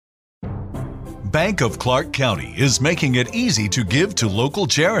Bank of Clark County is making it easy to give to local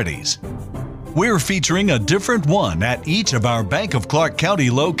charities. We're featuring a different one at each of our Bank of Clark County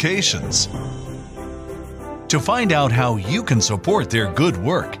locations. To find out how you can support their good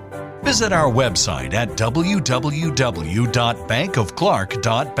work, visit our website at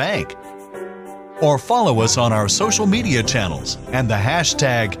www.bankofclark.bank or follow us on our social media channels and the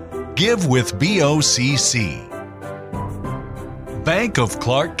hashtag GiveWithBOCC. Bank of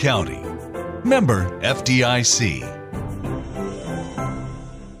Clark County. Member FDIC.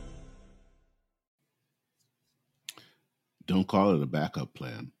 Don't call it a backup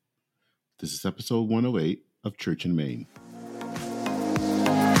plan. This is episode 108 of Church in Maine.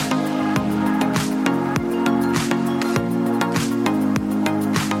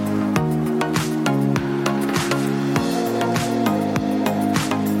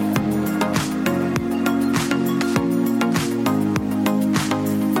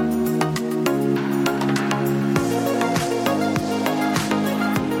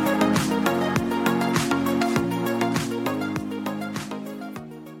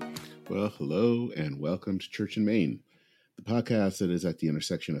 Hello and welcome to Church in Maine, the podcast that is at the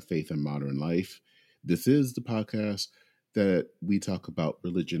intersection of faith and modern life. This is the podcast that we talk about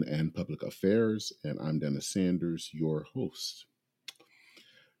religion and public affairs, and I'm Dennis Sanders, your host.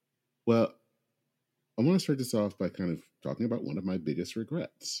 Well, I want to start this off by kind of talking about one of my biggest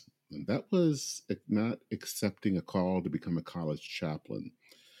regrets, and that was not accepting a call to become a college chaplain.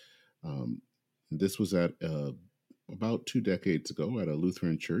 This was at about 2 decades ago at a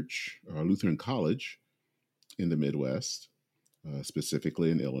Lutheran church, or a Lutheran college in the Midwest,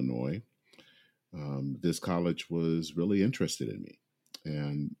 specifically in Illinois. This college was really interested in me,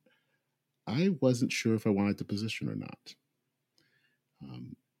 and I wasn't sure if I wanted the position or not.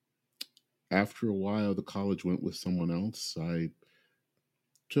 After a while, the college went with someone else. I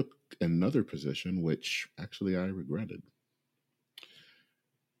took another position, which actually I regretted.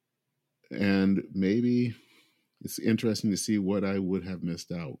 And maybe it's interesting to see what I would have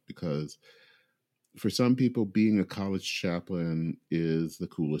missed out, because for some people, being a college chaplain is the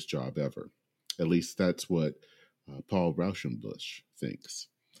coolest job ever. At least that's what Paul Rauschenbusch thinks.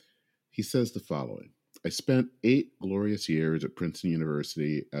 He says the following: I spent 8 glorious years at Princeton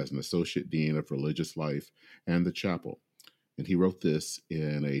University as an associate dean of religious life and the chapel. And he wrote this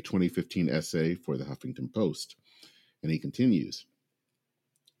in a 2015 essay for the Huffington Post. And he continues,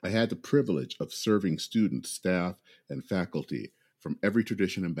 I had the privilege of serving students, staff, and faculty from every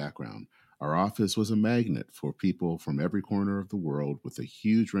tradition and background. Our office was a magnet for people from every corner of the world with a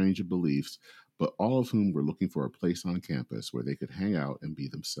huge range of beliefs, but all of whom were looking for a place on campus where they could hang out and be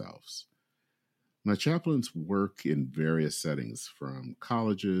themselves. Now, chaplains work in various settings, from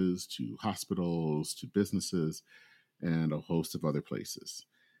colleges to hospitals to businesses and a host of other places.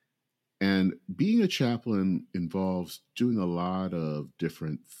 And being a chaplain involves doing a lot of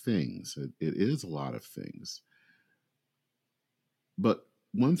different things. It is a lot of things. But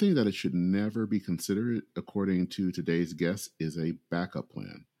one thing that it should never be considered, according to today's guest, is a backup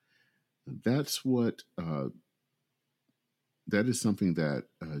plan. That's what, that is something that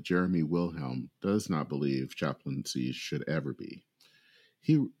Jeremy Wilhelmi does not believe chaplaincy should ever be.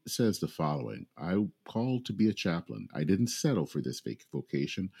 He says the following: I called to be a chaplain. I didn't settle for this fake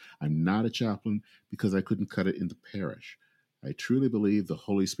vocation. I'm not a chaplain because I couldn't cut it in the parish. I truly believe the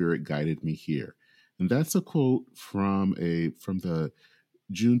Holy Spirit guided me here. And that's a quote from the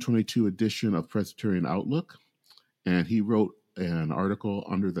June 22 edition of Presbyterian Outlook. And he wrote an article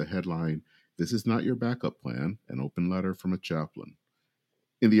under the headline, This is Not Your Backup Plan, an open letter from a chaplain.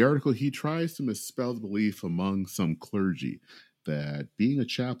 In the article, he tries to misspell the belief among some clergy that being a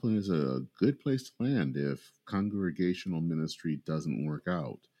chaplain is a good place to land if congregational ministry doesn't work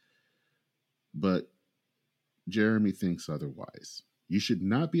out. But Jeremy thinks otherwise. You should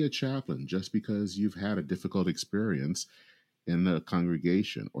not be a chaplain just because you've had a difficult experience in the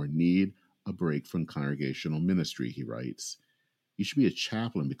congregation or need a break from congregational ministry, he writes. You should be a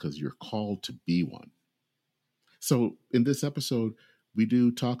chaplain because you're called to be one. So in this episode, we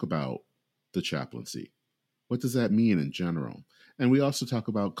do talk about the chaplaincy. What does that mean in general? And we also talk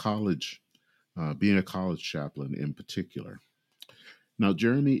about college, being a college chaplain in particular. Now,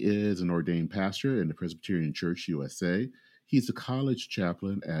 Jeremy is an ordained pastor in the Presbyterian Church USA. He's a college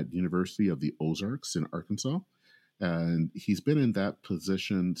chaplain at the University of the Ozarks in Arkansas, and he's been in that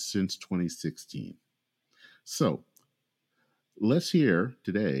position since 2016. So let's hear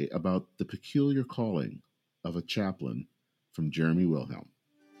today about the peculiar calling of a chaplain from Jeremy Wilhelmi.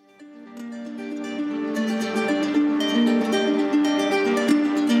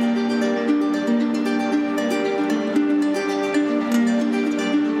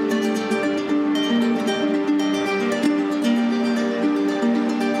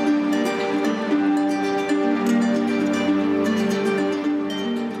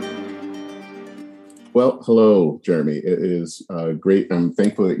 Hello, Jeremy. It is great. I'm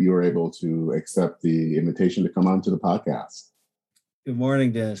thankful that you were able to accept the invitation to come on to the podcast. Good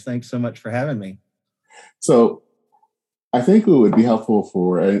morning, Dennis. Thanks so much for having me. So, I think it would be helpful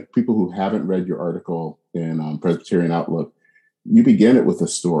for people who haven't read your article in Presbyterian Outlook. You begin it with a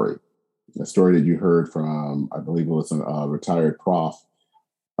story that you heard from, I believe it was a retired prof,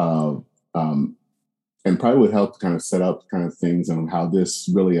 and probably would help to kind of set up kind of things and how this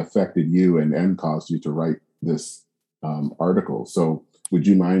really affected you and caused you to write this article. So would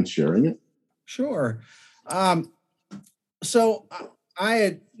you mind sharing it? Sure. So I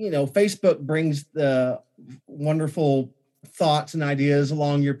had, Facebook brings the wonderful thoughts and ideas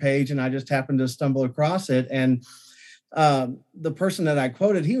along your page, and I just happened to stumble across it. And the person that I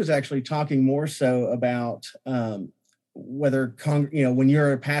quoted, he was actually talking more so about whether when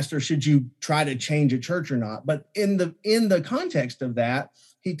you're a pastor, should you try to change a church or not? But in the context of that,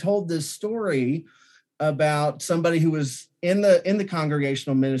 he told this story about somebody who was in the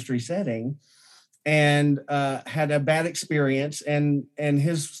congregational ministry setting and had a bad experience, and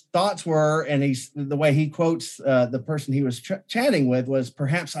his thoughts were, and the way he quotes the person he was chatting with was,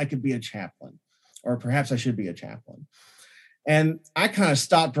 perhaps I could be a chaplain, or perhaps I should be a chaplain. And I kind of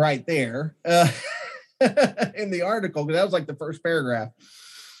stopped right there in the article, because that was like the first paragraph.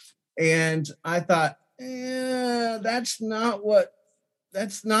 And I thought, that's not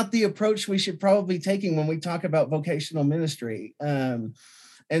the approach we should probably be taking when we talk about vocational ministry. And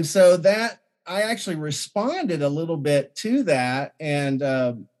so that I actually responded a little bit to that. And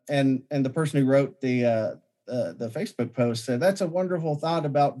the person who wrote the Facebook post said, that's a wonderful thought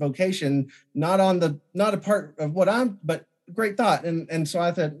about vocation, not a part of what but great thought. And so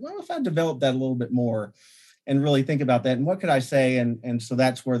I thought, well, if I develop that a little bit more and really think about that, and what could I say? And so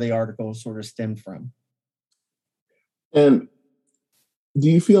that's where the article sort of stemmed from. And do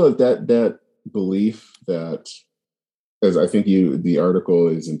you feel that belief that, as I think the article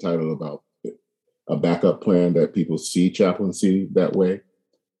is entitled about a backup plan, that people see chaplaincy that way?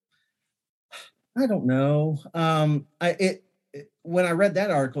 I don't know. When I read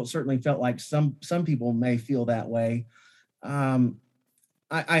that article, it certainly felt like some people may feel that way.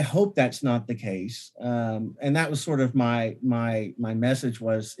 I hope that's not the case. And that was sort of my message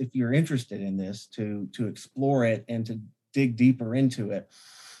was, if you're interested in this, to explore it and to dig deeper into it.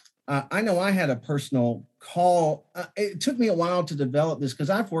 I know I had a personal call. It took me a while to develop this, because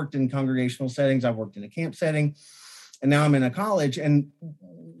I've worked in congregational settings. I've worked in a camp setting, and now I'm in a college. And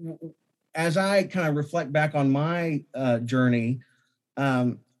as I kind of reflect back on my journey,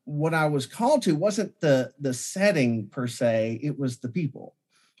 what I was called to wasn't the setting per se, it was the people.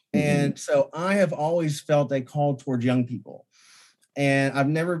 Mm-hmm. And so I have always felt a call toward young people. And I've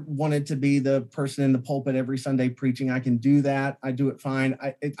never wanted to be the person in the pulpit every Sunday preaching. I can do that. I do it fine.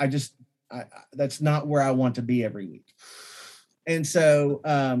 That's not where I want to be every week. And so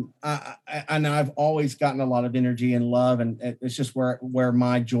I've always gotten a lot of energy and love, and it's just where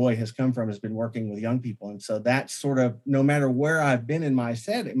my joy has come from, has been working with young people. And so that's sort of, no matter where I've been in my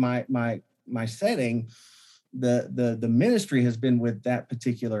setting, my setting, the ministry has been with that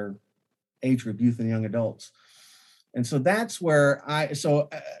particular age group, youth and young adults. And so that's where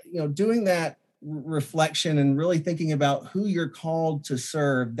doing that reflection and really thinking about who you're called to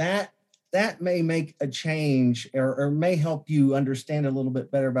serve, that may make a change or may help you understand a little bit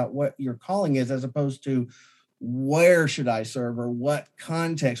better about what your calling is, as opposed to where should I serve, or what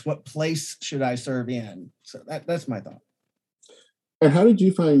context, what place should I serve in. So that's my thought. And how did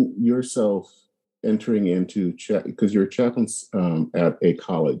you find yourself entering into because you're a chaplain at a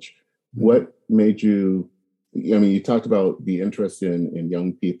college? Mm-hmm. What made you? I mean, you talked about the interest in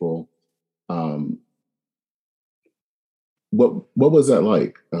young people. What was that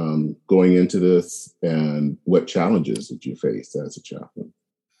like going into this, and what challenges did you face as a chaplain?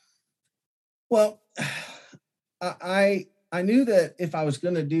 Well, I knew that if I was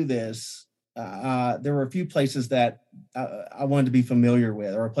going to do this, there were a few places that I wanted to be familiar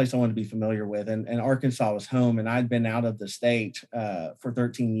with, or a place I wanted to be familiar with. And Arkansas was home, and I'd been out of the state for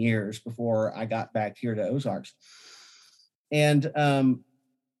 13 years before I got back here to Ozarks. And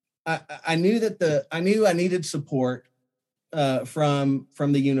I knew I needed support from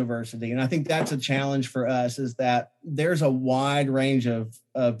the university. And I think that's a challenge for us, is that there's a wide range of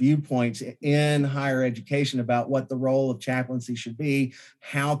viewpoints in higher education about what the role of chaplaincy should be.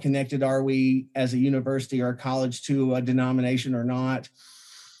 How connected are we as a university or a college to a denomination or not?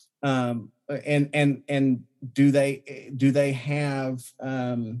 And do they have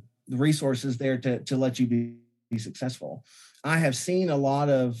the resources there to let you be successful? I have seen a lot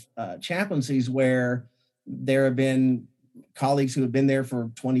of chaplaincies where there have been colleagues who have been there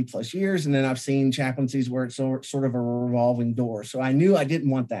for 20 plus years. And then I've seen chaplaincies where it's sort of a revolving door. So I knew I didn't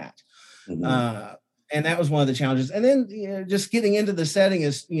want that. Mm-hmm. And that was one of the challenges. And then, just getting into the setting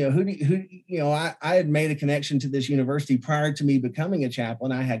is, I had made a connection to this university prior to me becoming a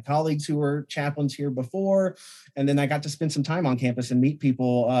chaplain. I had colleagues who were chaplains here before, and then I got to spend some time on campus and meet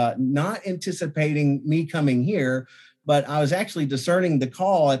people, not anticipating me coming here, but I was actually discerning the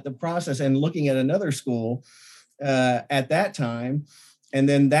call at the process and looking at another school at that time. And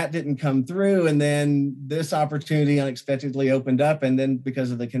then that didn't come through. And then this opportunity unexpectedly opened up. And then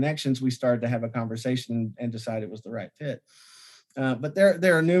because of the connections, we started to have a conversation and decided it was the right fit. But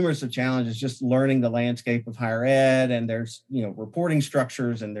there are numerous of challenges, just learning the landscape of higher ed. And there's, reporting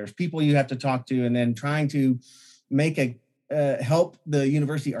structures, and there's people you have to talk to, and then trying to make help the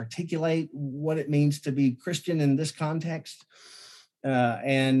university articulate what it means to be Christian in this context.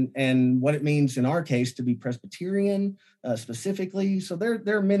 And what it means in our case to be Presbyterian specifically. So there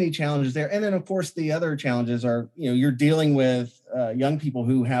are many challenges there. And then, of course, the other challenges are, you're dealing with young people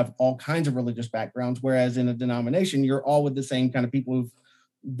who have all kinds of religious backgrounds, whereas in a denomination, you're all with the same kind of people who've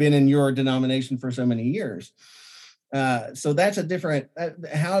been in your denomination for so many years. So that's a different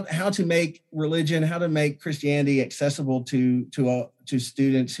how to make religion, how to make Christianity accessible to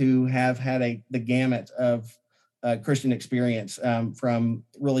students who have had the gamut of Christian experience, from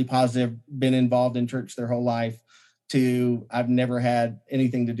really positive, been involved in church their whole life, to I've never had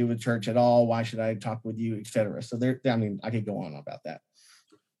anything to do with church at all. Why should I talk with you, et cetera? So I could go on about that.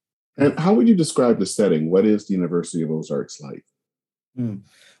 And how would you describe the setting? What is the University of Ozarks like?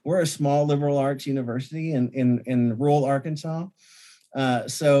 We're a small liberal arts university in rural Arkansas.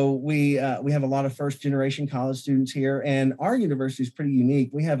 So we have a lot of first generation college students here, and our university is pretty unique.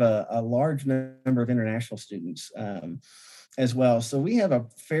 We have a large number of international students as well. So we have a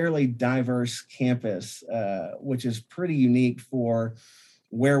fairly diverse campus, which is pretty unique for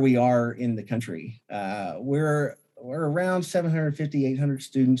where we are in the country. We're around 750, 800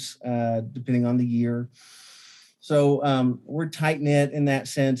 students, depending on the year. So we're tight knit in that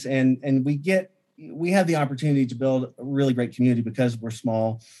sense, and we have the opportunity to build a really great community because we're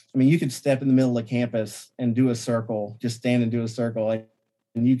small. I mean, you could step in the middle of campus and do a circle, just stand and do a circle,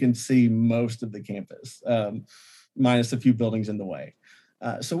 and you can see most of the campus, minus a few buildings in the way.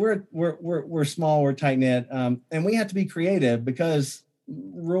 So we're small, we're tight knit, and we have to be creative because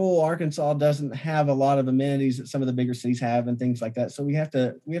rural Arkansas doesn't have a lot of amenities that some of the bigger cities have and things like that. So we have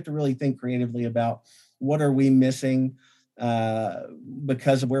to really think creatively about what are we missing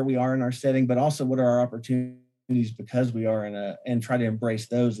because of where we are in our setting, but also what are our opportunities because we are and try to embrace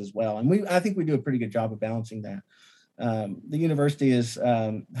those as well. And I think we do a pretty good job of balancing that. The university has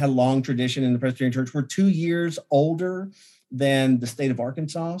had a long tradition in the Presbyterian Church. We're 2 years older than the state of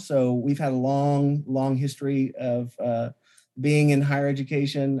Arkansas. So we've had a long history of being in higher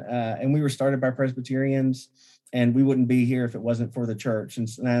education. And we were started by Presbyterians, and we wouldn't be here if it wasn't for the church.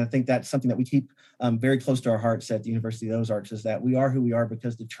 And I think that's something that we keep very close to our hearts at the University of Ozarks, is that we are who we are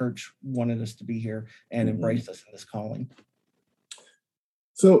because the church wanted us to be here and embraced us in this calling.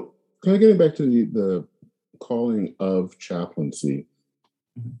 So kind of getting back to the calling of chaplaincy,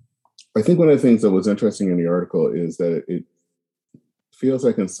 I think one of the things that was interesting in the article is that it feels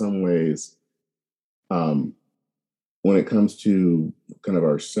like in some ways, when it comes to kind of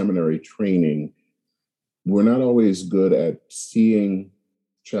our seminary training, we're not always good at seeing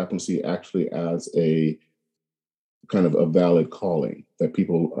chaplaincy actually as a kind of a valid calling, that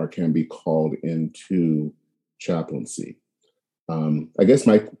people can be called into chaplaincy. I guess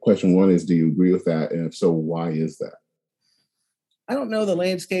my question one is, do you agree with that? And if so, why is that? I don't know the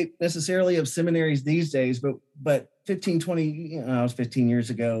landscape necessarily of seminaries these days, but 20, it was 15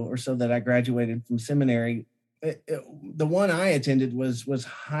 years ago or so that I graduated from seminary. The one I attended was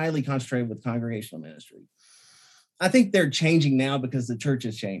highly concentrated with congregational ministry. I think they're changing now because the church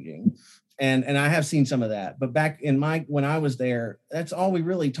is changing, and I have seen some of that. But back when I was there, that's all we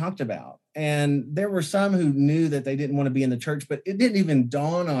really talked about. And there were some who knew that they didn't want to be in the church, but it didn't even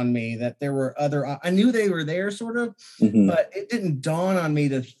dawn on me that there were other. I knew they were there, sort of, but it didn't dawn on me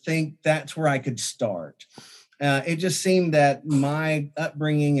to think that's where I could start. It just seemed that my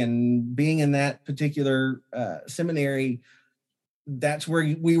upbringing and being in that particular seminary, that's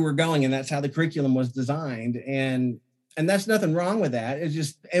where we were going, and that's how the curriculum was designed. And that's nothing wrong with that. It's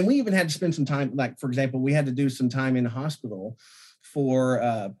just, and we even had to spend some time, like, for example, we had to do some time in the hospital for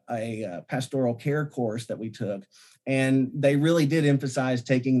a pastoral care course that we took. And they really did emphasize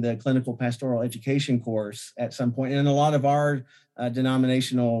taking the clinical pastoral education course at some point. And a lot of our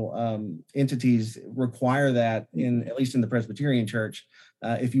denominational entities require that, at least in the Presbyterian Church,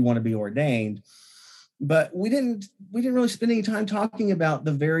 if you want to be ordained. but we didn't really spend any time talking about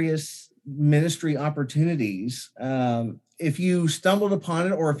the various ministry opportunities. If you stumbled upon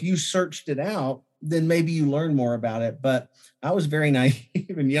it or if you searched it out, then maybe you learn more about it. But I was very naive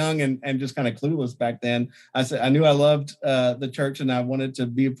and young and just kind of clueless back then. I knew I loved the church and I wanted to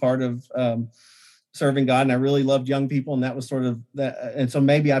be a part of serving God, and I really loved young people, and that was sort of that. And so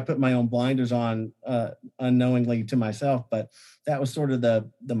maybe I put my own blinders on unknowingly to myself, but that was sort of the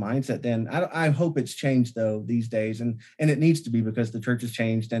mindset then. I hope it's changed though these days, and it needs to be, because the church has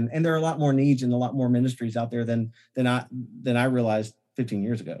changed, and there are a lot more needs and a lot more ministries out there than I realized 15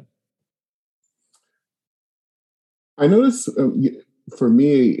 years ago. I notice for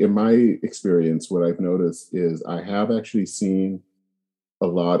me, in my experience, what I've noticed is I have actually seen a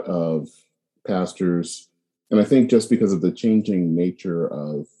lot of pastors, and I think just because of the changing nature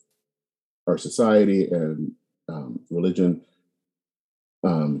of our society and religion,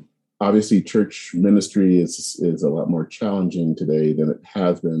 obviously church ministry is a lot more challenging today than it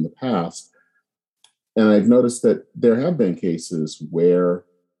has been in the past. And I've noticed that there have been cases where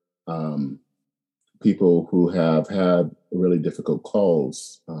people who have had really difficult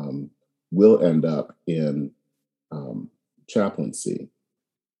calls will end up in chaplaincy.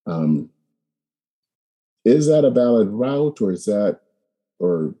 Is that a valid route,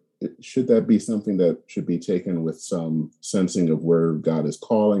 or should that be something that should be taken with some sensing of where God is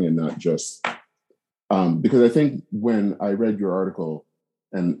calling, and not just because I think when I read your article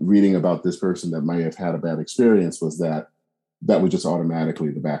and reading about this person that might have had a bad experience, was that was just automatically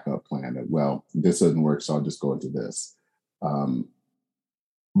the backup plan, that, well, this doesn't work, so I'll just go into this.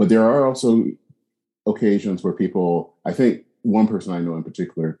 But there are also occasions where people, I think one person I know in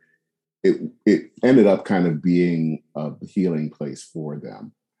particular, it ended up kind of being a healing place for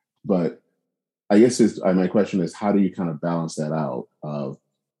them. But I guess my question is, how do you kind of balance that out, of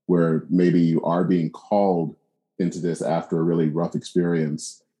where maybe you are being called into this after a really rough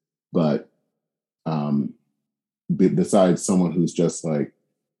experience, but besides someone who's just like,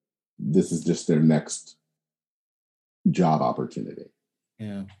 this is just their next job opportunity?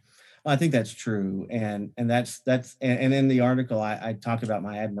 Yeah. I think that's true. And that's and in the article, I talk about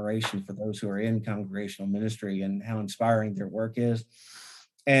my admiration for those who are in congregational ministry and how inspiring their work is,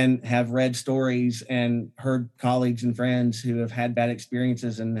 and have read stories and heard colleagues and friends who have had bad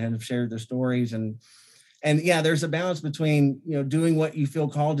experiences and have shared their stories. And yeah, there's a balance between, doing what you feel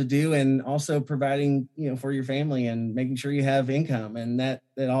called to do and also providing, for your family and making sure you have income, and that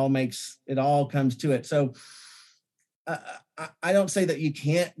all comes to it. So I don't say that you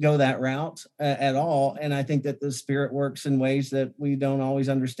can't go that route at all. And I think that the Spirit works in ways that we don't always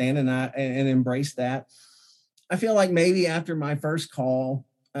understand, and embrace that. I feel like maybe after my first call,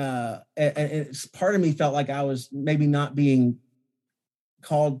 it's part of me felt like I was maybe not being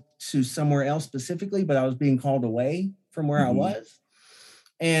called to somewhere else specifically, but I was being called away from where I was.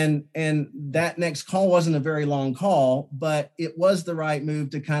 And that next call wasn't a very long call, but it was the right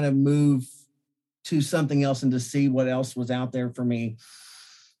move to kind of move to something else and to see what else was out there for me.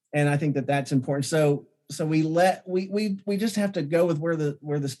 And I think that that's important. So we just have to go with where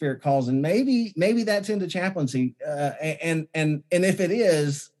the Spirit calls, and maybe that's into chaplaincy. And if it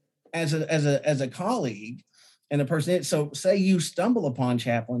is, as a colleague and a person, so say you stumble upon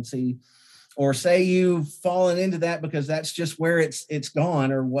chaplaincy, or say you've fallen into that because that's just where it's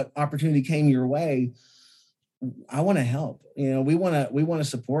gone, or what opportunity came your way. I want to help. We want to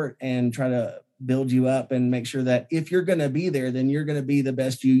support and try to build you up and make sure that if you're going to be there, then you're going to be the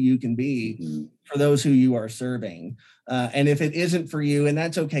best you can be for those who you are serving. And if it isn't for you, and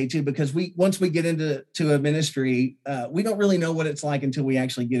that's okay too, because once we get into a ministry, we don't really know what it's like until we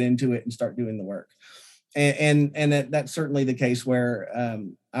actually get into it and start doing the work. And that's certainly the case where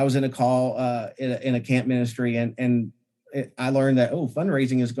I was in a call in a camp ministry, and I learned that,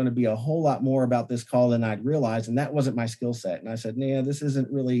 fundraising is going to be a whole lot more about this call than I'd realized. And that wasn't my skill set. And I said, nah, this isn't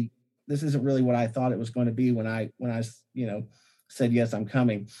really what I thought it was going to be when I said, yes, I'm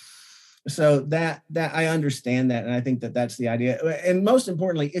coming. So that I understand that. And I think that that's the idea. And most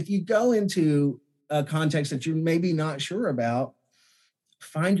importantly, if you go into a context that you're maybe not sure about,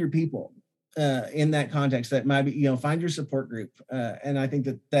 find your people in that context. That might be, find your support group. And I think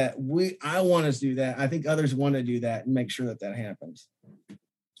that I want us to do that. I think others want to do that and make sure that happens.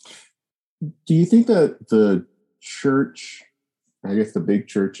 Do you think that the church, I guess the big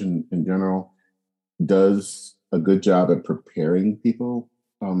church in general, does a good job at preparing people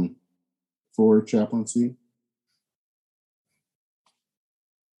for chaplaincy?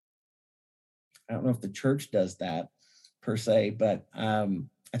 I don't know if the church does that per se, but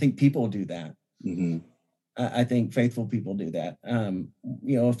I think people do that. Mm-hmm. I think faithful people do that.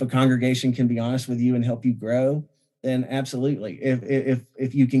 If a congregation can be honest with you and help you grow, then absolutely.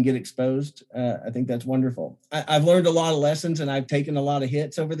 If you can get exposed, I think that's wonderful. I've learned a lot of lessons, and I've taken a lot of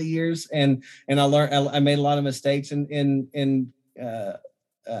hits over the years, and I made a lot of mistakes in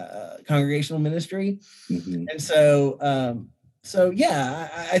congregational ministry, Mm-hmm. and so yeah,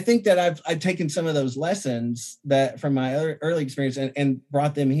 I think that I've taken some of those lessons that from my early experience and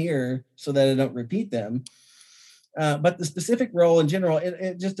brought them here so that I don't repeat them. But the specific role in general,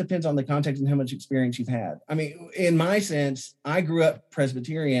 it just depends on the context and how much experience you've had. I mean, in my sense, I grew up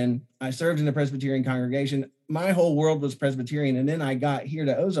Presbyterian. I served in a Presbyterian congregation. My whole world was Presbyterian. And then I got here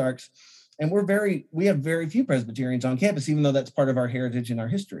to Ozarks, and we have very few Presbyterians on campus, even though that's part of our heritage and our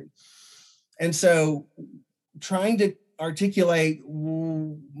history. And so trying to articulate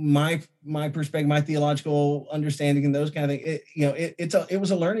my perspective, my theological understanding and those kind of things, it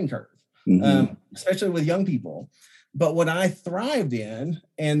was a learning curve. Mm-hmm. Especially with young people. But what I thrived in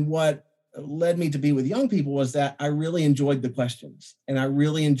and what led me to be with young people was that I really enjoyed the questions, and I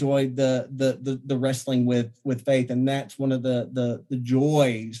really enjoyed the wrestling with faith. And that's one of the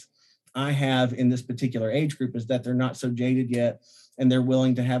joys I have in this particular age group, is that they're not so jaded yet, and they're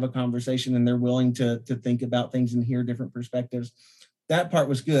willing to have a conversation, and they're willing to think about things and hear different perspectives. That part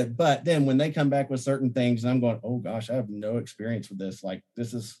was good. But then when they come back with certain things, and I'm going, oh gosh, I have no experience with this. Like,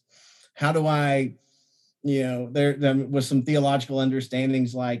 this is, how do I, there was some theological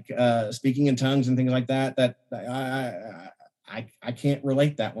understandings like speaking in tongues and things like that I can't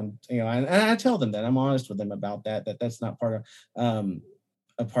relate that one, and I tell them that. I'm honest with them about that's not part of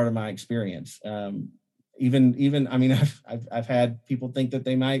a part of my experience. Even I mean, I've had people think that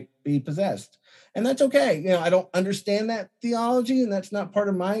they might be possessed, and that's okay. I don't understand that theology, and that's not part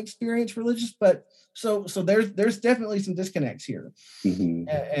of my experience religious, but so there's definitely some disconnects here. Mm-hmm.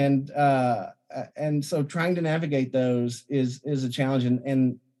 And so trying to navigate those is a challenge,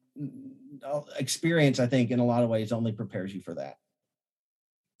 and experience, I think, in a lot of ways only prepares you for that.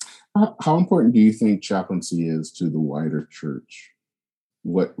 How important do you think chaplaincy is to the wider church?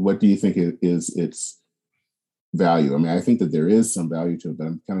 What do you think is its value? I mean, I think that there is some value to it, but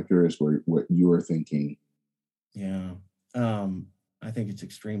I'm kind of curious what you are thinking. Yeah, I think it's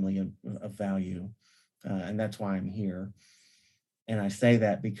extremely of value, and that's why I'm here. And I say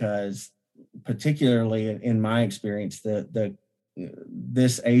that because, particularly in my experience,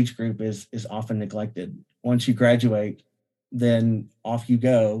 this age group is often neglected. Once you graduate, then off you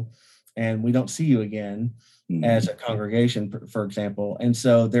go, and we don't see you again as a congregation, for example. And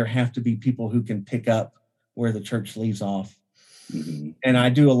so there have to be people who can pick up where the church leaves off. Mm-hmm. And I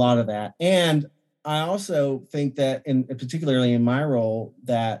do a lot of that. And I also think that, particularly in my role,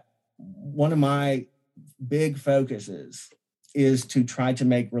 that one of my big focuses is to try to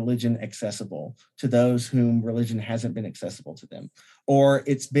make religion accessible to those whom religion hasn't been accessible to them, or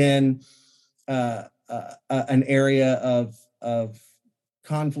it's been an area of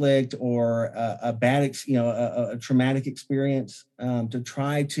conflict or a bad, a traumatic experience, to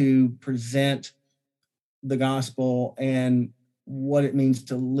try to present the gospel and what it means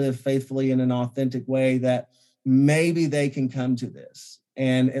to live faithfully in an authentic way, that maybe they can come to this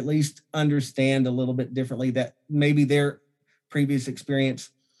and at least understand a little bit differently, that maybe their previous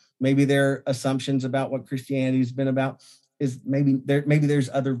experience, maybe their assumptions about what Christianity has been about, is maybe there's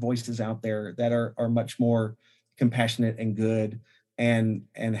other voices out there that are much more compassionate and good and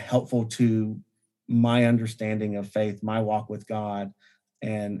helpful to my understanding of faith, my walk with God,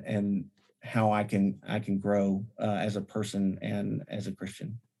 and how I can grow as a person and as a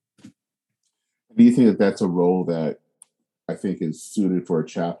Christian. Do you think that that's a role that I think is suited for a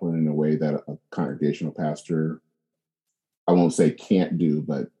chaplain in a way that a congregational pastor, I won't say can't do,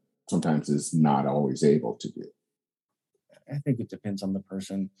 but sometimes is not always able to do? I think it depends on the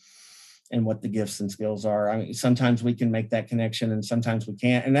person and what the gifts and skills are. I mean, sometimes we can make that connection and sometimes we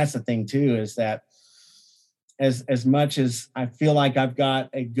can't. And that's the thing too, is that as much as I feel like I've got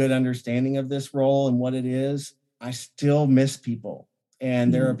a good understanding of this role and what it is, I still miss people.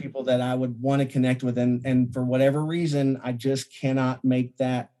 And there are people that I would want to connect with. And for whatever reason, I just cannot make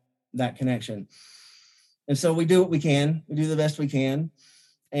that connection. And so we do what we can. We do the best we can.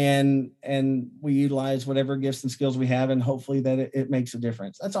 And we utilize whatever gifts and skills we have, and hopefully that it makes a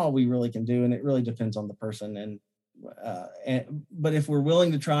difference. That's all we really can do. And it really depends on the person. But if we're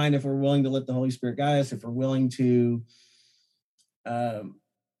willing to try, and if we're willing to let the Holy Spirit guide us, if we're willing to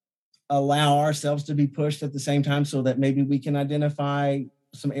allow ourselves to be pushed at the same time, so that maybe we can identify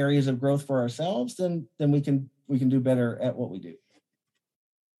some areas of growth for ourselves, then we can do better at what we do.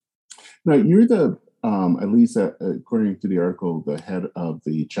 Now, you're at least according to the article, the head of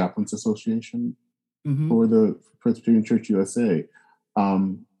the Chaplains Association. for the Presbyterian Church USA.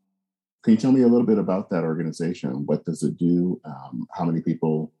 Can you tell me a little bit about that organization? What does it do? How many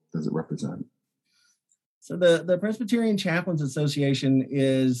people does it represent? So the Presbyterian Chaplains Association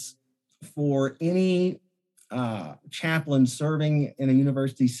is for any chaplain serving in a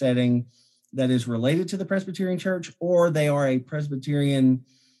university setting that is related to the Presbyterian Church, or they are a Presbyterian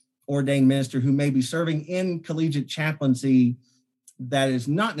ordained minister who may be serving in collegiate chaplaincy that is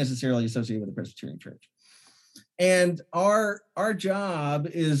not necessarily associated with the Presbyterian Church. And our job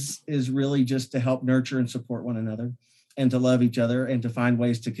is really just to help nurture and support one another, and to love each other, and to find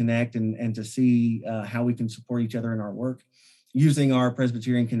ways to connect and to see how we can support each other in our work, using our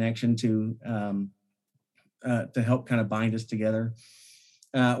Presbyterian connection to help kind of bind us together.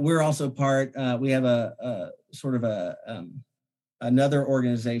 We're also part. We have a sort of another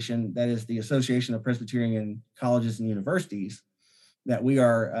organization that is the Association of Presbyterian Colleges and Universities that we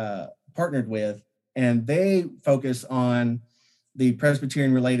are partnered with, and they focus on the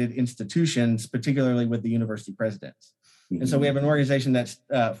Presbyterian-related institutions, particularly with the university presidents. And so we have an organization that's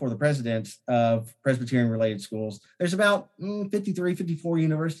for the presidents of Presbyterian-related schools. There's about 53, 54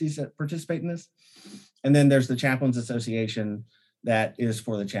 universities that participate in this. And then there's the Chaplains Association that is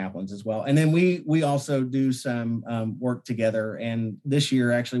for the chaplains as well. And then we also do some work together. And this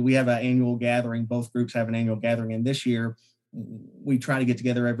year, actually, we have an annual gathering. Both groups have an annual gathering. And this year, we try to get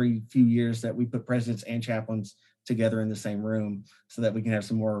together every few years that we put presidents and chaplains together in the same room so that we can have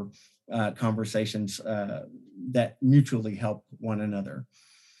some more conversations that mutually help one another.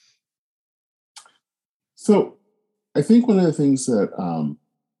 So I think one of the things that,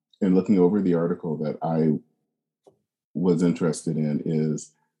 in looking over the article, that I was interested in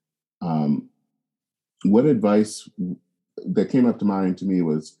is what advice that came up to mind to me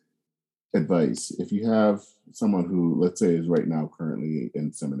was advice. If you have someone who, let's say, is right now currently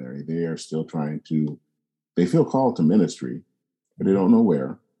in seminary, they are still they feel called to ministry, but they don't know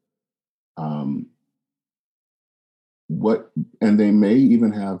where. And they may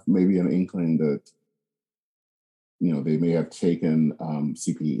even have maybe an inkling that, they may have taken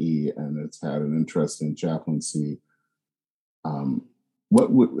CPE and it's had an interest in chaplaincy. What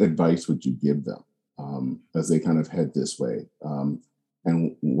advice would you give them as they kind of head this way?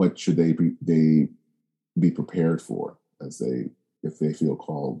 And what should they be prepared for if they feel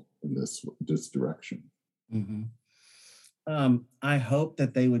called in this direction? Mm-hmm. I hope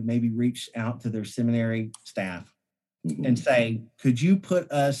that they would maybe reach out to their seminary staff and say, could you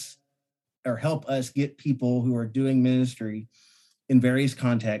put us or help us get people who are doing ministry in various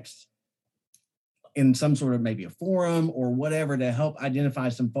contexts in some sort of maybe a forum or whatever to help identify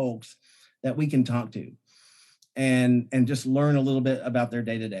some folks that we can talk to and just learn a little bit about their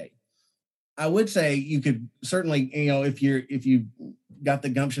day-to-day. I would say you could certainly, if you got the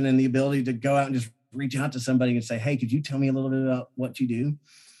gumption and the ability to go out and just reach out to somebody and say, hey, could you tell me a little bit about what you do?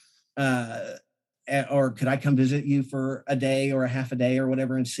 Or could I come visit you for a day or a half a day or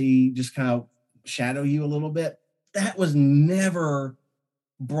whatever and just kind of shadow you a little bit? That was never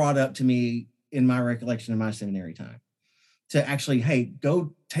brought up to me in my recollection of my seminary time, to actually, hey,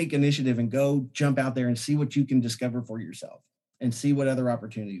 go take initiative and go jump out there and see what you can discover for yourself and see what other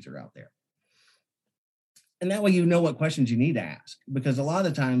opportunities are out there. And that way, you know what questions you need to ask, because a lot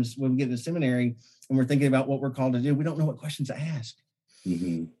of the times when we get to seminary and we're thinking about what we're called to do, we don't know what questions to ask.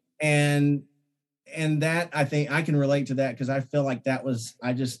 And that, I think I can relate to that, because I feel like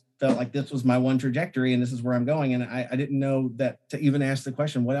I just felt like this was my one trajectory and this is where I'm going. And I didn't know that to even ask the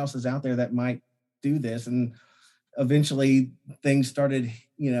question, what else is out there that might do this? And eventually things started,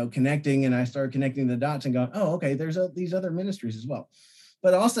 connecting, and I started connecting the dots and going, oh, okay, there's these other ministries as well.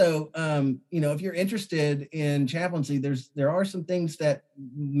 But also, if you're interested in chaplaincy, there are some things that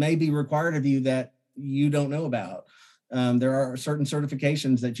may be required of you that you don't know about. There are certain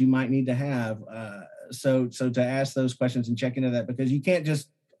certifications that you might need to have. So to ask those questions and check into that, because you can't just,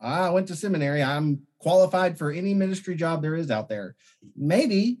 I went to seminary, I'm qualified for any ministry job there is out there.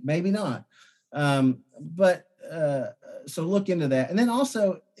 Maybe not. So look into that. And then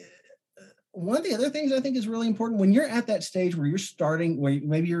also, one of the other things I think is really important when you're at that stage where you're starting, where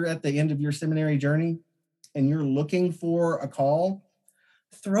maybe you're at the end of your seminary journey and you're looking for a call,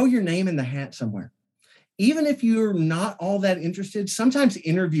 throw your name in the hat somewhere. Even if you're not all that interested, sometimes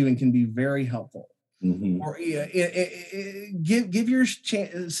interviewing can be very helpful. Or give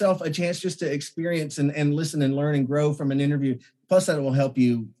yourself a chance just to experience and listen and learn and grow from an interview. Plus, that will help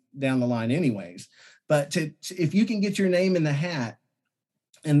you down the line anyways. But if you can get your name in the hat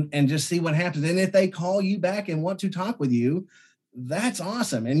and just see what happens, and if they call you back and want to talk with you, that's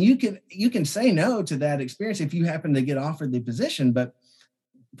awesome. And you can say no to that experience if you happen to get offered the position, but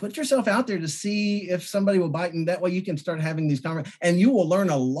put yourself out there to see if somebody will bite, and that way you can start having these conversations, and you will learn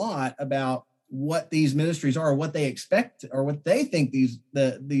a lot about what these ministries are, or what they expect, or what they think these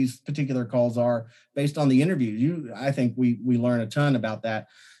particular calls are based on the interview. I think we learn a ton about that,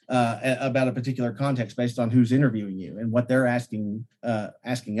 about a particular context based on who's interviewing you and what they're asking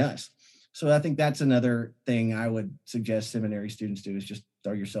us. So I think that's another thing I would suggest seminary students do, is just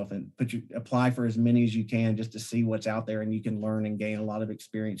throw yourself in, apply for as many as you can, just to see what's out there, and you can learn and gain a lot of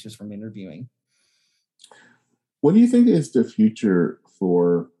experience just from interviewing. What do you think is the future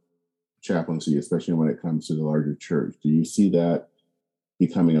for chaplaincy, especially when it comes to the larger church? Do you see that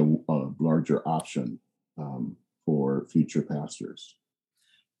becoming a larger option for future pastors?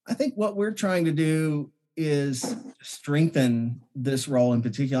 I think what we're trying to do is strengthen this role in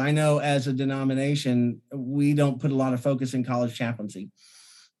particular. I know as a denomination, we don't put a lot of focus in college chaplaincy.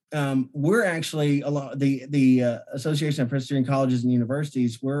 We're actually, the Association of Presbyterian Colleges and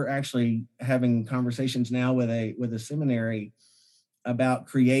Universities, we're actually having conversations now with a seminary about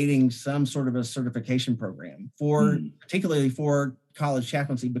creating some sort of a certification program particularly for college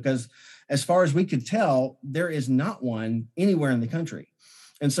chaplaincy, because as far as we could tell, there is not one anywhere in the country.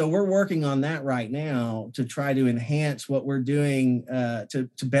 And so we're working on that right now to try to enhance what we're doing to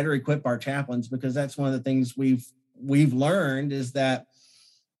better equip our chaplains, because that's one of the things we've learned, is that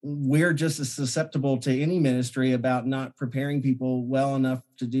we're just as susceptible to any ministry about not preparing people well enough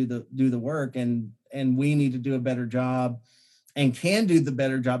to do the work, and we need to do a better job, and can do the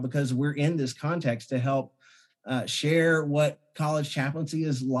better job, because we're in this context to help share what college chaplaincy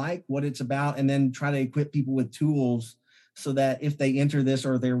is like, what it's about, and then try to equip people with tools so that if they enter this,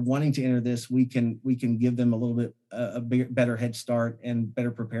 or they're wanting to enter this, we can give them a little bit a better head start and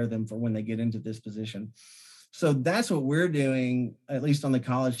better prepare them for when they get into this position. So that's what we're doing, at least on the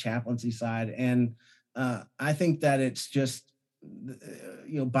college chaplaincy side. And I think that it's just,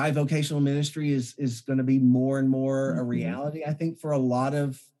 bivocational ministry is going to be more and more a reality, I think, for a lot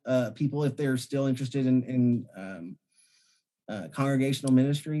of people, if they're still interested in congregational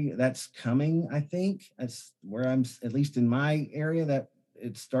ministry. That's coming, I think. That's where I'm, at least in my area, that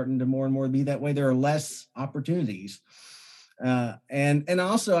it's starting to more and more be that way. There are less opportunities. And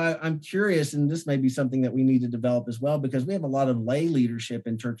also I'm curious, and this may be something that we need to develop as well, because we have a lot of lay leadership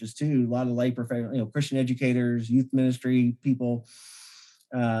in churches too, a lot of lay professionals, Christian educators, youth ministry people,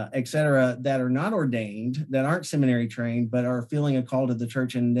 et cetera, that are not ordained, that aren't seminary trained, but are feeling a call to the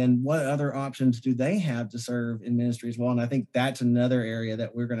church. And then what other options do they have to serve in ministry as well? And I think that's another area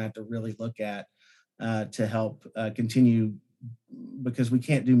that we're going to have to really look at to help continue, because we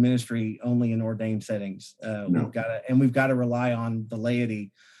can't do ministry only in ordained settings. No. We've got to rely on the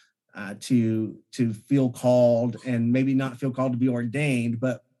laity to feel called, and maybe not feel called to be ordained,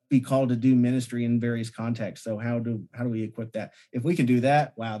 but be called to do ministry in various contexts. So how do we equip that? If we can do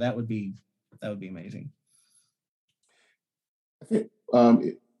that, wow, that would be amazing. I think,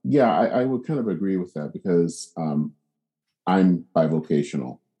 I would kind of agree with that, because I'm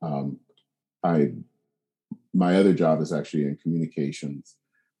bivocational. My other job is actually in communications.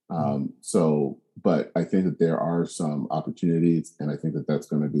 But I think that there are some opportunities, and I think that that's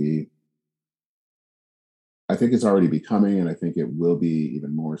going to be, I think it's already becoming, and I think it will be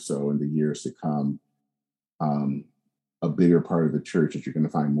even more so in the years to come, a bigger part of the church that you're going to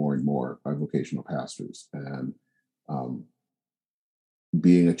find more and more bivocational pastors. And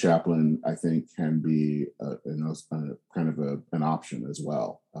being a chaplain, I think, can be kind of an option as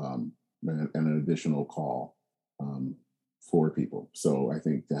well, and an additional call for people. So I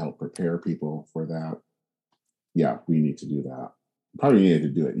think to help prepare people for that, we need to do that. Probably needed to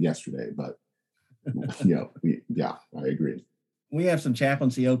do it yesterday, but I agree. We have some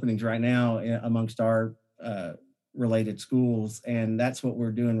chaplaincy openings right now amongst our related schools, and that's what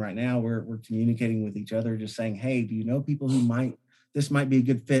we're doing right now. We're communicating with each other, just saying, hey, do you know people who this might be a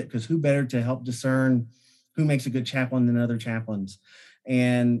good fit? Because who better to help discern who makes a good chaplain than other chaplains?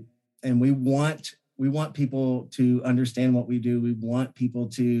 And we want people to understand what we do. We want people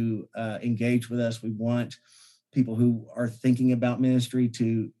to engage with us. We want people who are thinking about ministry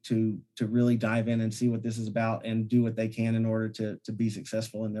to really dive in and see what this is about, and do what they can in order to be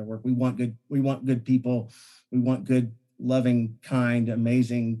successful in their work. We want good people. We want good, loving, kind,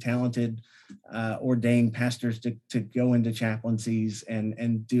 amazing, talented, ordained pastors to go into chaplaincies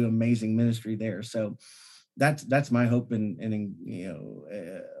and do amazing ministry there. So that's my hope and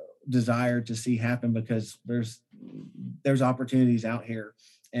desire to see happen, because there's opportunities out here,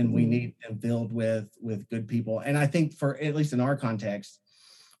 and we need them filled with good people. And I think, for at least in our context,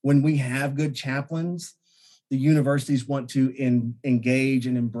 when we have good chaplains, the universities want to engage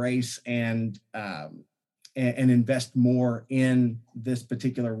and embrace and and invest more in this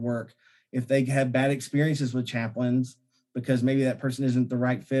particular work. If they have bad experiences with chaplains because maybe that person isn't the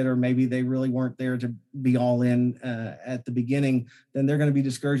right fit, or maybe they really weren't there to be all in at the beginning, then they're going to be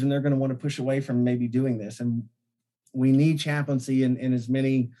discouraged and they're going to want to push away from maybe doing this. And we need chaplaincy in as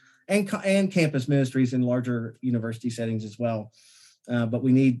many, and campus ministries in larger university settings as well. But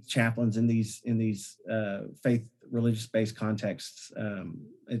we need chaplains in these faith religious based contexts.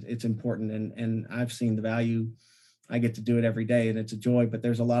 It's important, and I've seen the value. I get to do it every day, and it's a joy. But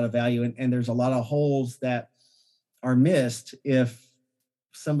there's a lot of value, and there's a lot of holes that are missed if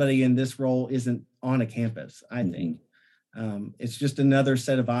somebody in this role isn't on a campus. I think it's just another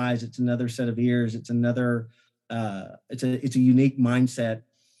set of eyes. It's another set of ears. It's another. It's a unique mindset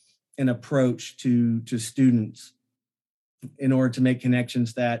and approach to students in order to make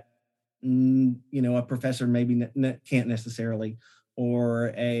connections that a professor maybe can't necessarily,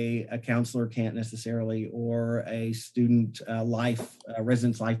 or a counselor can't necessarily, or a student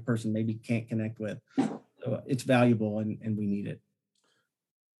residence life person maybe can't connect with. So it's valuable, and we need it.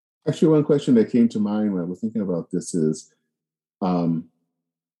 Actually, one question that came to mind when I was thinking about this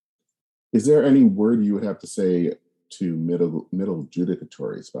is there any word you would have to say to middle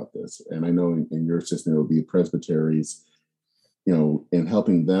judicatories about this? And I know in your system, it would be presbyteries, in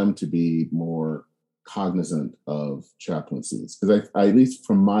helping them to be more cognizant of chaplaincies. Because I, at least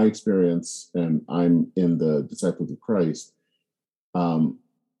from my experience, and I'm in the Disciples of Christ, a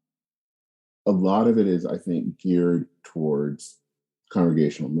lot of it is, I think, geared towards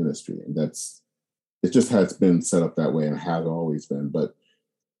congregational ministry. And it just has been set up that way and has always been. But,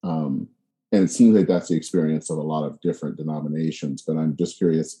 and it seems like that's the experience of a lot of different denominations. But I'm just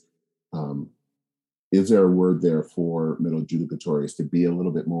curious, is there a word there for middle judicatories to be a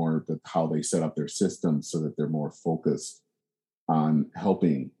little bit more how they set up their systems so that they're more focused on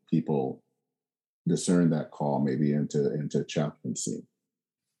helping people discern that call maybe into chaplaincy?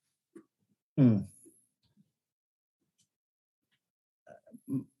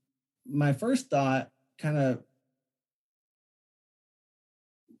 My first thought kind of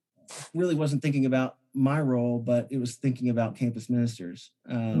really wasn't thinking about my role, but it was thinking about campus ministers.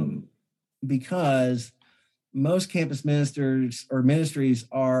 Because most campus ministers or ministries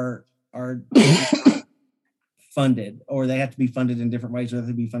are funded, or they have to be funded in different ways, or they have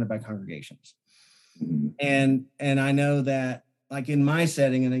to be funded by congregations. And I know that, like in my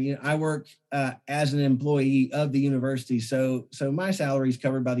setting, and I work as an employee of the university, so my salary is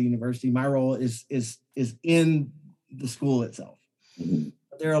covered by the university. My role is in the school itself.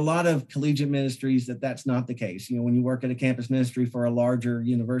 There are a lot of collegiate ministries that's not the case. When you work at a campus ministry for a larger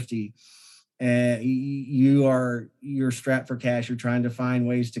university, you're strapped for cash. You're trying to find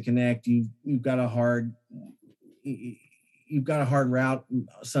ways to connect. You've got a hard route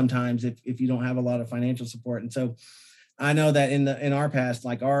sometimes if you don't have a lot of financial support. And so I know that in our past,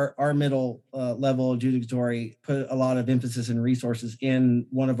 like our middle level adjudicatory put a lot of emphasis and resources in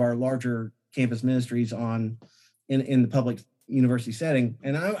one of our larger campus ministries in the public university setting.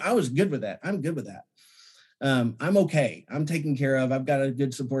 And I was good with that. I'm good with that. I'm okay. I'm taken care of. I've got a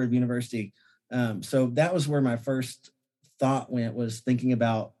good supportive university. So that was where my first thought went, was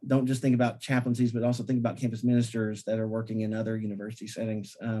don't just think about chaplaincies, but also think about campus ministers that are working in other university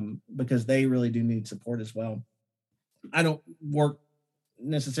settings, because they really do need support as well. I don't work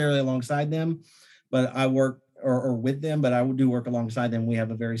necessarily alongside them, but I work or with them, but I do work alongside them. We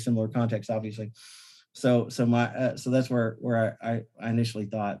have a very similar context, obviously. So that's where I initially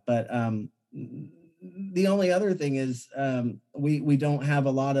thought. But the only other thing is we don't have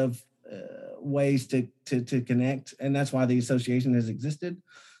a lot of ways to connect, and that's why the association has existed.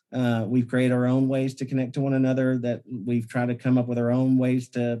 We've created our own ways to connect to one another, that we've tried to come up with our own ways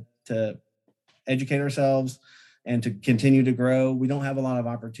to educate ourselves and to continue to grow. We don't have a lot of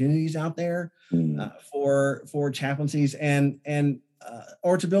opportunities out there for chaplaincies and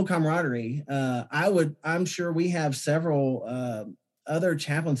or to build camaraderie. I'm sure we have several other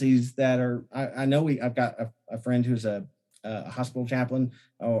chaplaincies that are. I know I've got a friend who's a hospital chaplain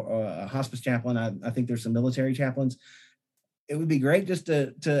or a hospice chaplain. I think there's some military chaplains. It would be great just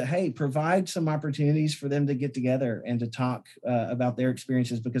to provide some opportunities for them to get together and to talk about their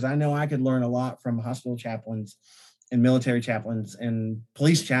experiences, because I know I could learn a lot from hospital chaplains and military chaplains and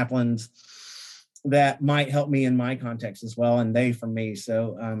police chaplains that might help me in my context as well, and they from me.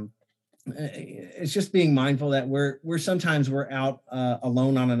 So it's just being mindful that we're sometimes out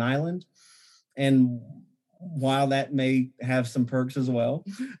alone on an island, and while that may have some perks as well,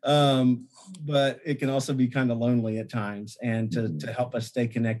 but it can also be kind of lonely at times, and to help us stay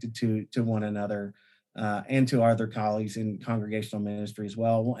connected to one another. and to our other colleagues in congregational ministry as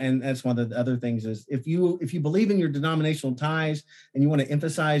well. And that's one of the other things is if you believe in your denominational ties and you want to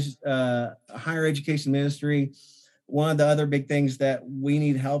emphasize higher education ministry, one of the other big things that we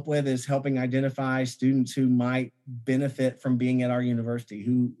need help with is helping identify students who might benefit from being at our university,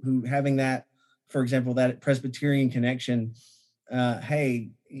 who having that, for example, that Presbyterian connection.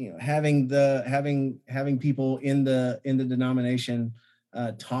 Hey, having people in the denomination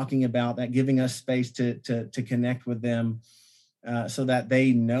talking about that, giving us space to connect with them, so that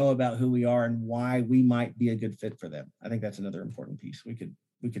they know about who we are and why we might be a good fit for them. I think that's another important piece. We could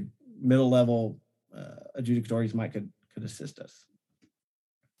middle level adjudicatories could assist us.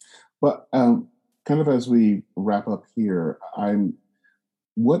 But kind of as we wrap up here,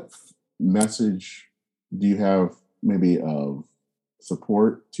 what message do you have maybe of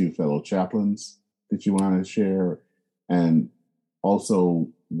support to fellow chaplains that you want to share? And also,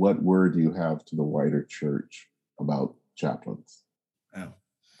 what word do you have to the wider church about chaplains? Wow.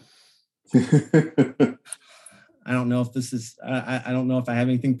 I don't know if this is, I don't know if I have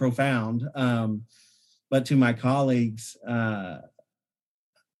anything profound, but to my colleagues,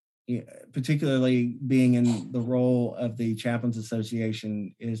 particularly being in the role of the Chaplains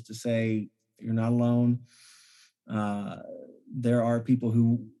Association, is to say, you're not alone. There are people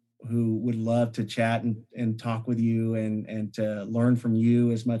who would love to chat and talk with you and to learn from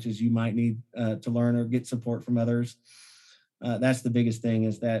you as much as you might need to learn or get support from others. That's the biggest thing,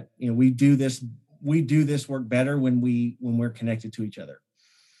 is that we do this work better when we're connected to each other.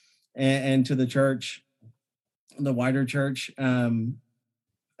 And to the church, the wider church, my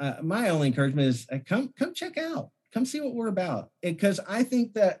only encouragement is come check out, come see what we're about, because I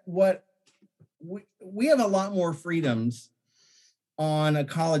think that what we have a lot more freedoms on a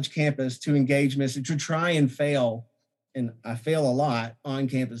college campus to engage ministry, to try and fail, and I fail a lot on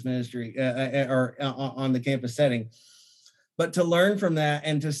campus ministry or on the campus setting, but to learn from that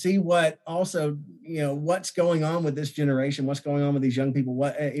and to see what also, what's going on with this generation, what's going on with these young people,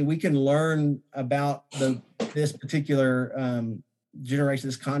 what we can learn about this particular generation,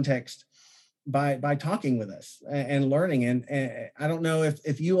 this context, by talking with us and learning. And I don't know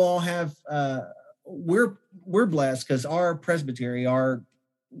if you all have, we're blessed because our presbytery, our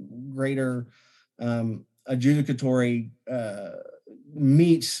greater adjudicatory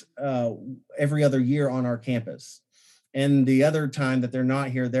meets every other year on our campus. And the other time that they're not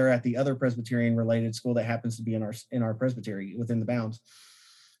here, they're at the other Presbyterian related school that happens to be in our presbytery within the bounds.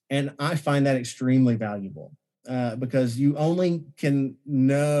 And I find that extremely valuable because you only can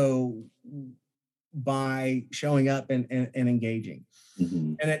know by showing up and engaging.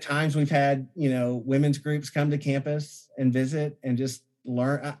 Mm-hmm. And at times we've had, women's groups come to campus and visit and just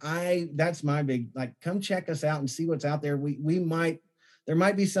learn. That's my big, come check us out and see what's out there. There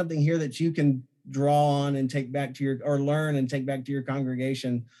might be something here that you can draw on and take back to learn and take back to your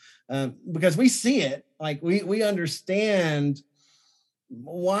congregation, because we see it. We understand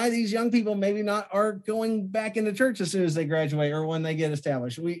why these young people maybe not are going back into church as soon as they graduate or when they get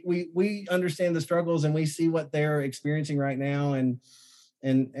established. We understand the struggles and we see what they're experiencing right now, and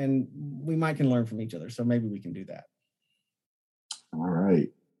we might can learn from each other. So maybe we can do that. All right.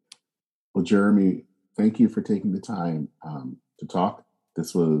 Well, Jeremy, thank you for taking the time to talk.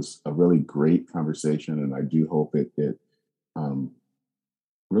 This was a really great conversation, and I do hope it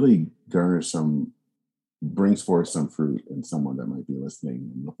really brings forth some fruit in someone that might be listening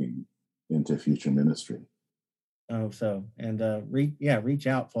and looking into future ministry. Oh, so, and reach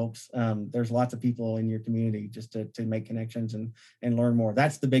out, folks. There's lots of people in your community just to make connections and learn more.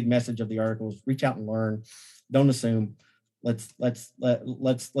 That's the big message of the articles. Reach out and learn. Don't assume. Let's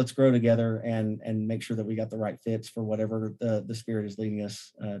grow together and make sure that we got the right fits for whatever the Spirit is leading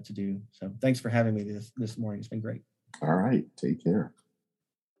us to do. So thanks for having me this morning. It's been great. All right. Take care.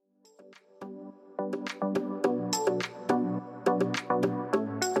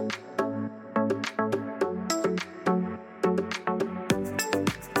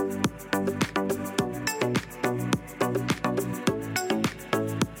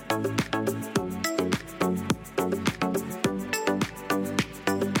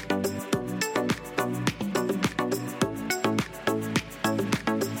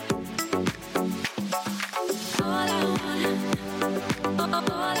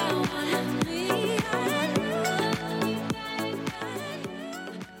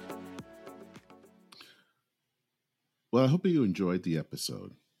 Well, I hope you enjoyed the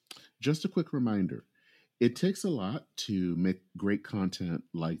episode. Just a quick reminder, it takes a lot to make great content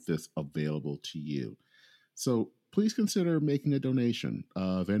like this available to you. So please consider making a donation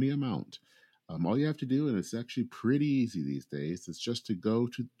of any amount. All you have to do, and it's actually pretty easy these days, is just to go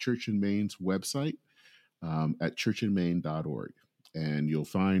to Church in Maine's website at churchinmaine.org. And you'll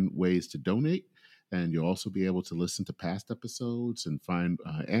find ways to donate, and you'll also be able to listen to past episodes and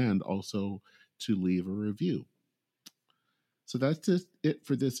and also to leave a review. So that's just it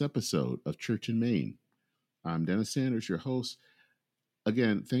for this episode of Church in Maine. I'm Dennis Sanders, your host.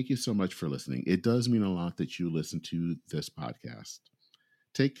 Again, thank you so much for listening. It does mean a lot that you listen to this podcast.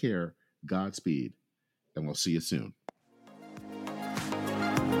 Take care, Godspeed, and we'll see you soon.